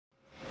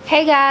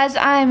Hey guys,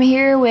 I'm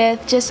here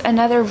with just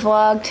another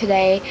vlog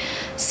today.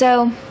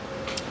 So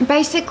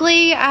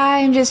basically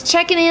I'm just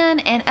checking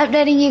in and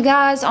updating you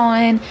guys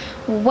on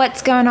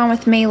what's going on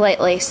with me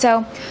lately.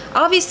 So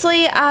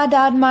obviously I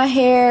dyed my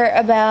hair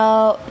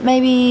about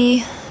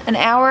maybe an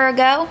hour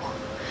ago.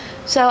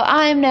 So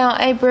I am now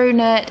a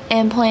brunette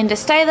and plan to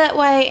stay that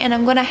way, and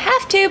I'm gonna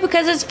have to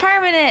because it's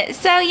permanent.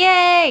 So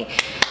yay!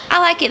 I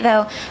like it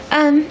though.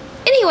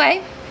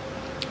 Anyway,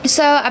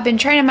 so I've been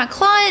training my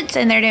clients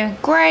and they're doing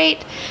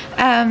great.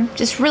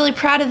 Just really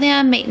proud of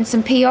them, meeting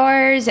some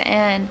PRs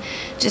and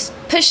just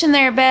pushing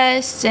their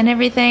best and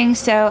everything.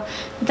 So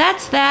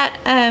that's that.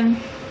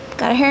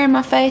 Got a hair in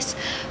my face.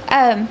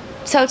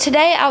 So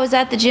today I was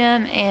at the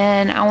gym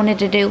and I wanted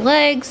to do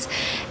legs,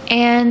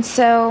 and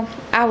so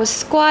I was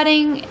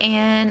squatting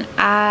and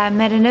I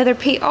met another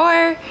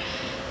PR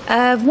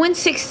of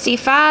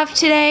 165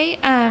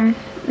 today.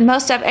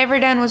 Most I've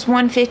ever done was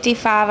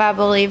 155, I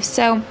believe.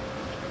 So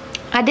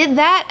I did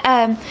that,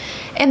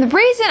 and the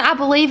reason I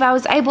believe I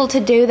was able to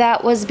do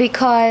that was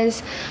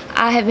because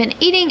I have been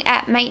eating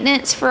at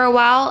maintenance for a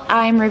while.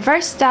 I'm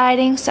reverse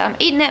dieting, so I'm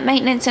eating at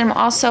maintenance and I'm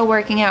also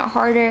working out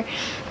harder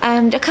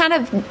to kind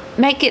of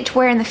make it to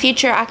where in the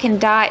future I can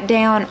diet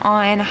down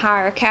on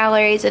higher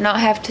calories and not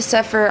have to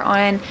suffer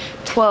on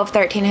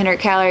 1,300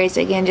 calories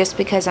again just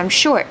because I'm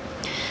short.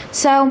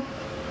 So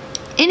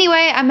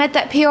anyway, I met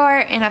that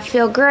PR and I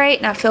feel great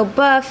and I feel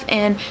buff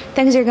and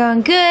things are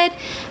going good.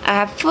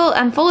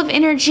 I'm full of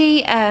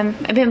energy.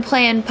 I've been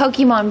playing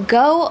Pokemon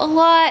Go a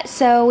lot,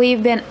 so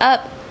we've been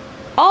up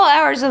all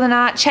hours of the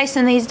night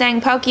chasing these dang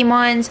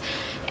Pokemons,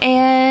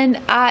 and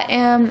I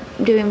am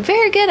doing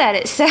very good at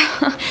it, so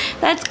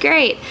that's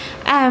great.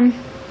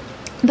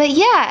 But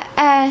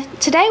yeah,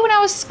 today when I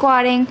was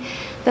squatting,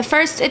 the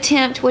first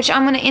attempt, which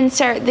I'm going to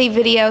insert the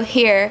video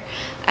here,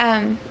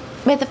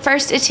 with the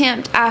first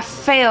attempt I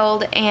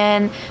failed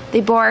and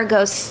the bar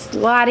goes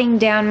sliding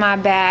down my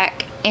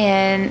back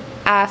and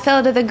I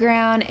fell to the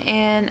ground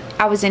and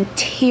I was in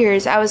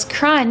tears. I was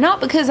crying, not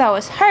because I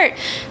was hurt,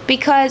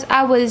 because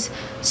I was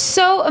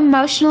so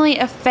emotionally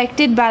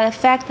affected by the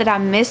fact that I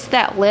missed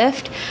that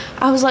lift.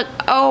 I was like,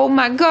 oh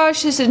my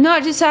gosh, this has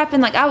not just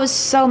happened. Like, I was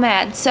so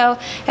mad. So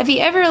have you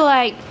ever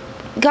like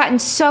gotten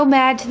so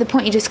mad to the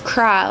point you just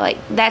cry? Like,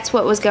 that's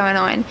what was going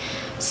on.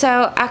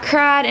 So I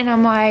cried and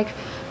I'm like,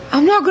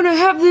 I'm not gonna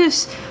have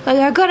this. Like,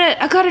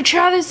 I gotta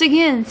try this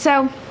again.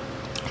 So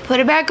put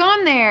it back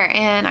on there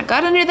and I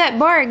got under that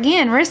bar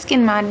again,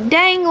 risking my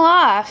dang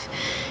life,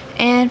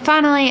 and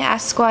finally I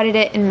squatted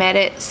it and met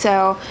it.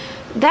 So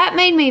that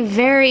made me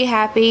very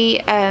happy,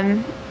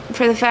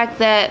 for the fact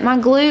that my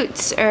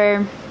glutes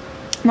or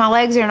my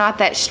legs are not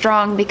that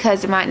strong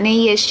because of my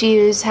knee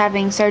issues,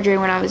 having surgery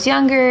when I was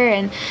younger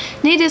and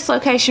knee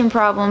dislocation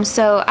problems.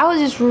 So I was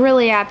just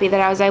really happy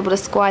that I was able to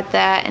squat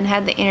that and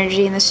had the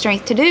energy and the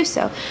strength to do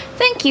so.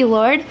 Thank you,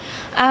 Lord.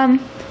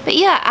 But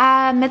yeah,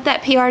 I met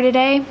that PR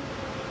today.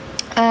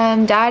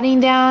 Dieting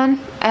down,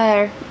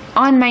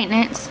 on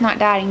maintenance, not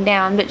dieting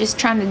down, but just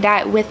trying to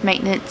diet with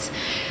maintenance,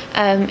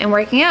 and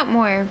working out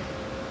more.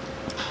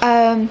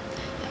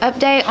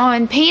 Update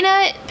on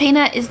Peanut.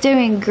 Peanut is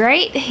doing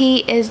great. He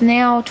is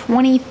now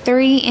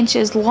 23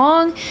 inches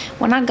long.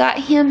 When I got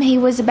him, he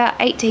was about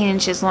 18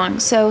 inches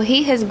long. So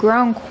he has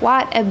grown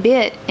quite a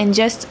bit in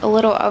just a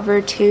little over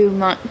 2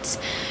 months.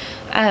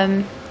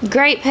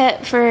 Great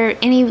pet for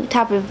any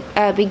type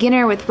of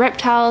beginner with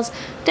reptiles.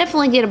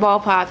 Definitely get a ball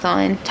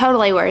python.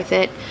 Totally worth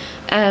it.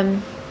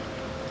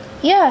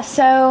 Yeah,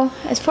 so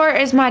as far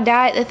as my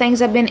diet, the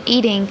things I've been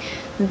eating,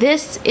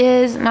 this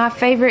is my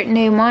favorite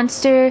new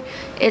monster.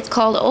 It's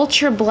called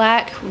Ultra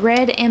Black,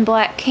 red and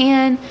black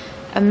can.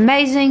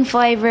 Amazing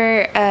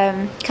flavor,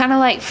 kind of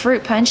like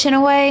fruit punch in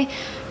a way.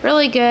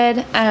 Really good.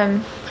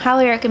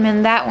 Highly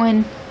recommend that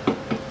one.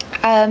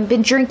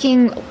 Been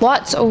drinking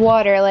lots of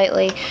water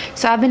lately,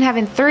 so I've been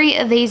having 3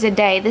 of these a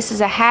day. This is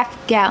a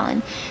half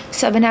gallon,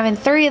 so I've been having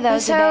 3 of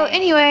those a day. So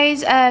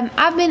anyways,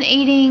 I've been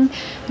eating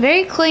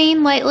very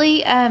clean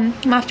lately.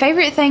 My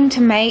favorite thing to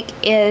make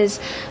is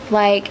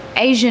like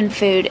Asian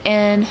food,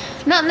 and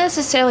not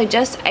necessarily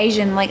just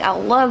Asian. Like, I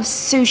love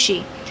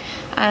sushi.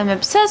 I'm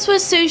obsessed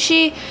with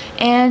sushi,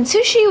 and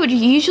sushi would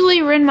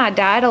usually run my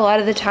diet a lot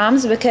of the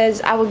times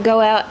because I would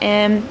go out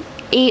and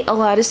eat a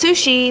lot of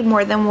sushi,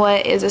 more than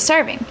what is a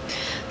serving.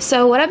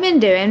 So what I've been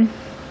doing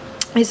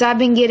is I've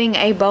been getting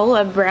a bowl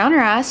of brown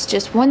rice,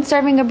 just 1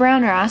 serving of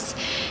brown rice,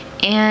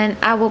 and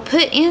I will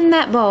put in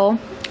that bowl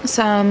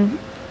some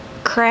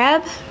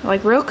crab,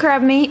 like real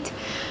crab meat,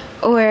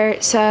 or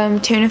some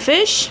tuna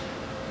fish,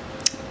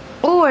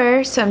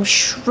 or some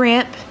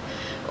shrimp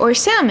or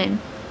salmon.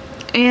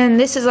 And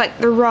this is like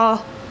the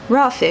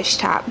raw fish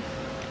type.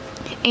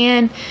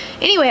 And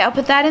anyway, I'll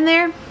put that in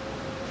there,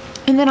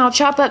 and then I'll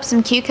chop up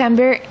some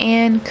cucumber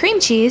and cream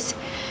cheese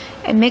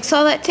and mix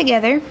all that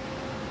together.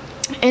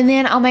 And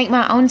then I'll make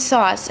my own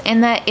sauce,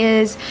 and that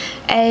is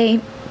a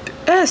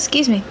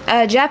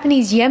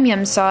Japanese yum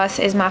yum sauce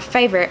is my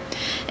favorite.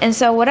 And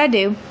so what I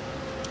do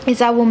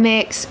is I will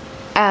mix,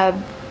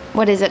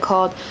 what is it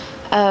called?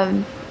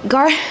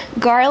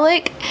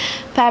 Garlic,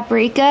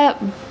 paprika,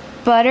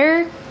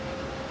 butter,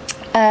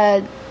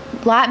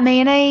 light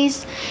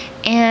mayonnaise,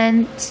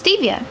 and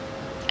stevia.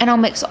 And I'll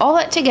mix all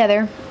that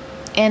together,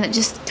 and it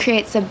just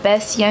creates the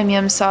best yum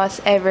yum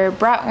sauce ever,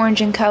 bright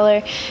orange in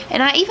color.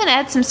 And I even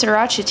add some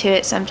sriracha to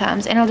it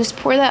sometimes, and I'll just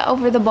pour that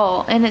over the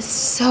bowl, and it's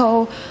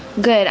so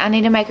good. I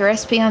need to make a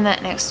recipe on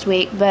that next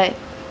week, but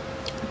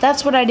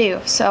that's what I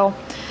do. So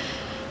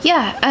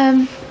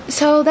yeah,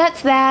 so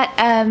that's that.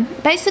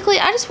 Basically,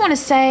 I just want to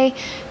say,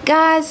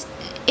 guys,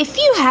 if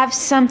you have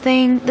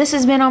something, this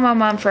has been on my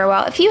mind for a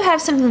while, if you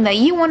have something that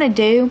you want to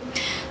do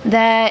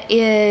that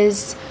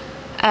is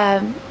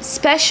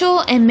special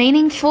and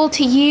meaningful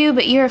to you,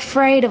 but you're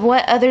afraid of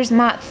what others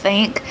might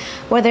think,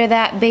 whether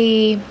that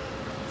be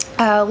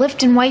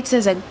lifting weights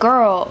as a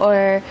girl,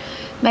 or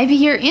maybe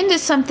you're into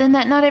something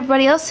that not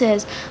everybody else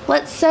is.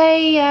 Let's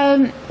say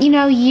you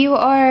know, you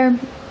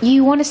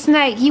want a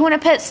snake, you want a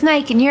pet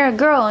snake, and you're a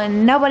girl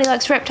and nobody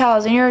likes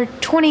reptiles, and you're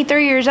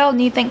 23 years old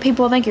and you think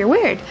people think you're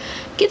weird.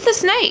 Get the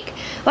snake.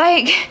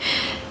 Like,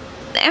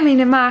 I mean,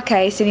 in my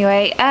case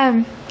anyway,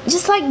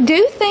 just like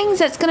do things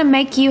that's gonna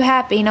make you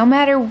happy no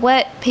matter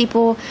what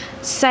people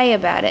say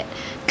about it.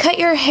 Cut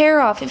your hair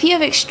off. If you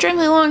have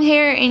extremely long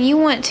hair and you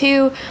want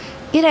to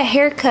get a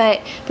haircut,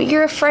 but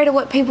you're afraid of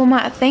what people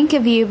might think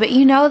of you, but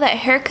you know that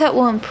haircut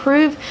will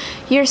improve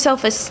your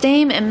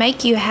self-esteem and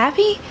make you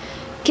happy,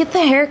 get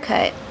the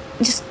haircut.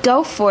 Just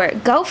go for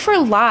it. Go for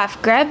life.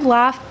 Grab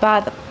life by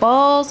the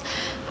balls.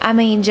 I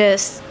mean,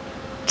 just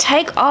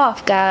take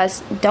off,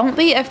 guys. Don't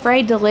be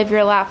afraid to live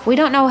your life. We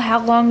don't know how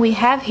long we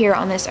have here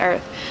on this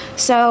earth.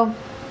 So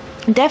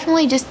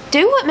definitely just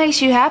do what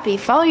makes you happy.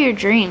 Follow your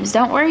dreams.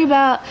 Don't worry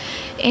about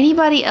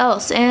anybody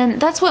else. And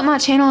that's what my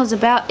channel is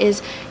about,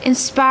 is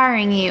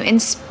inspiring you.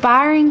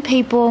 Inspiring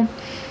people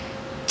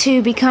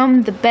to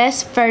become the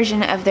best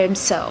version of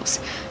themselves.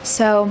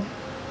 So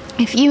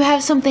if you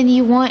have something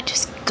you want,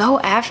 just go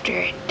after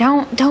it.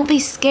 Don't be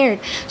scared.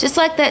 Just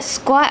like that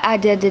squat I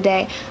did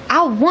today.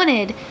 I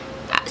wanted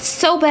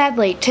so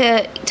badly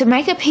to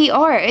make a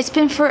PR. It's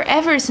been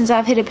forever since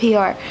I've hit a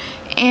PR,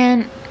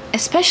 and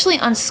especially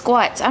on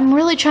squats, I'm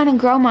really trying to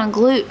grow my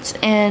glutes,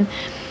 and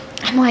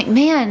I'm like,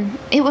 man,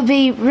 it would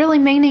be really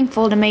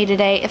meaningful to me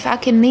today if I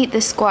could meet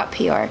this squat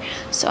PR.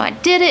 So I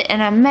did it,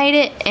 and I made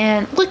it,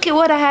 and look at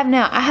what I have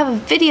now. I have a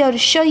video to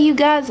show you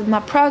guys of my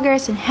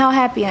progress and how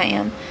happy I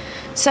am.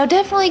 So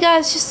definitely,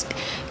 guys, just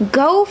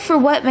go for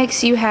what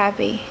makes you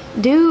happy.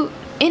 Do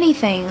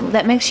anything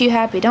that makes you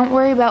happy. Don't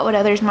worry about what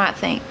others might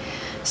think.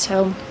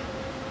 So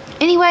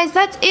anyways,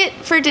 that's it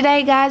for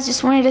today, guys.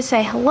 Just wanted to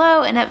say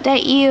hello and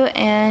update you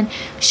and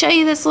show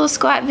you this little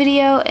squat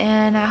video,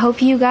 and I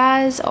hope you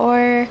guys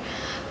are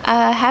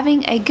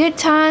having a good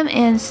time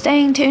and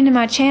staying tuned to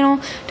my channel.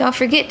 Don't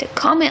forget to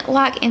comment,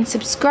 like, and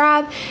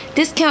subscribe.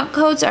 Discount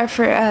codes are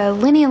for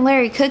Lenny and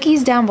Larry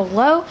cookies down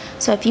below,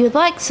 so if you would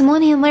like some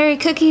Lenny and Larry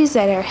cookies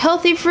that are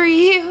healthy for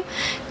you,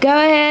 go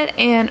ahead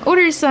and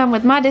order some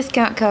with my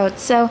discount code.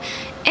 So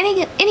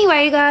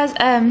anyway, you guys,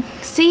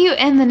 see you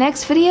in the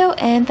next video,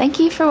 and thank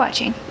you for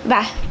watching.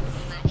 Bye.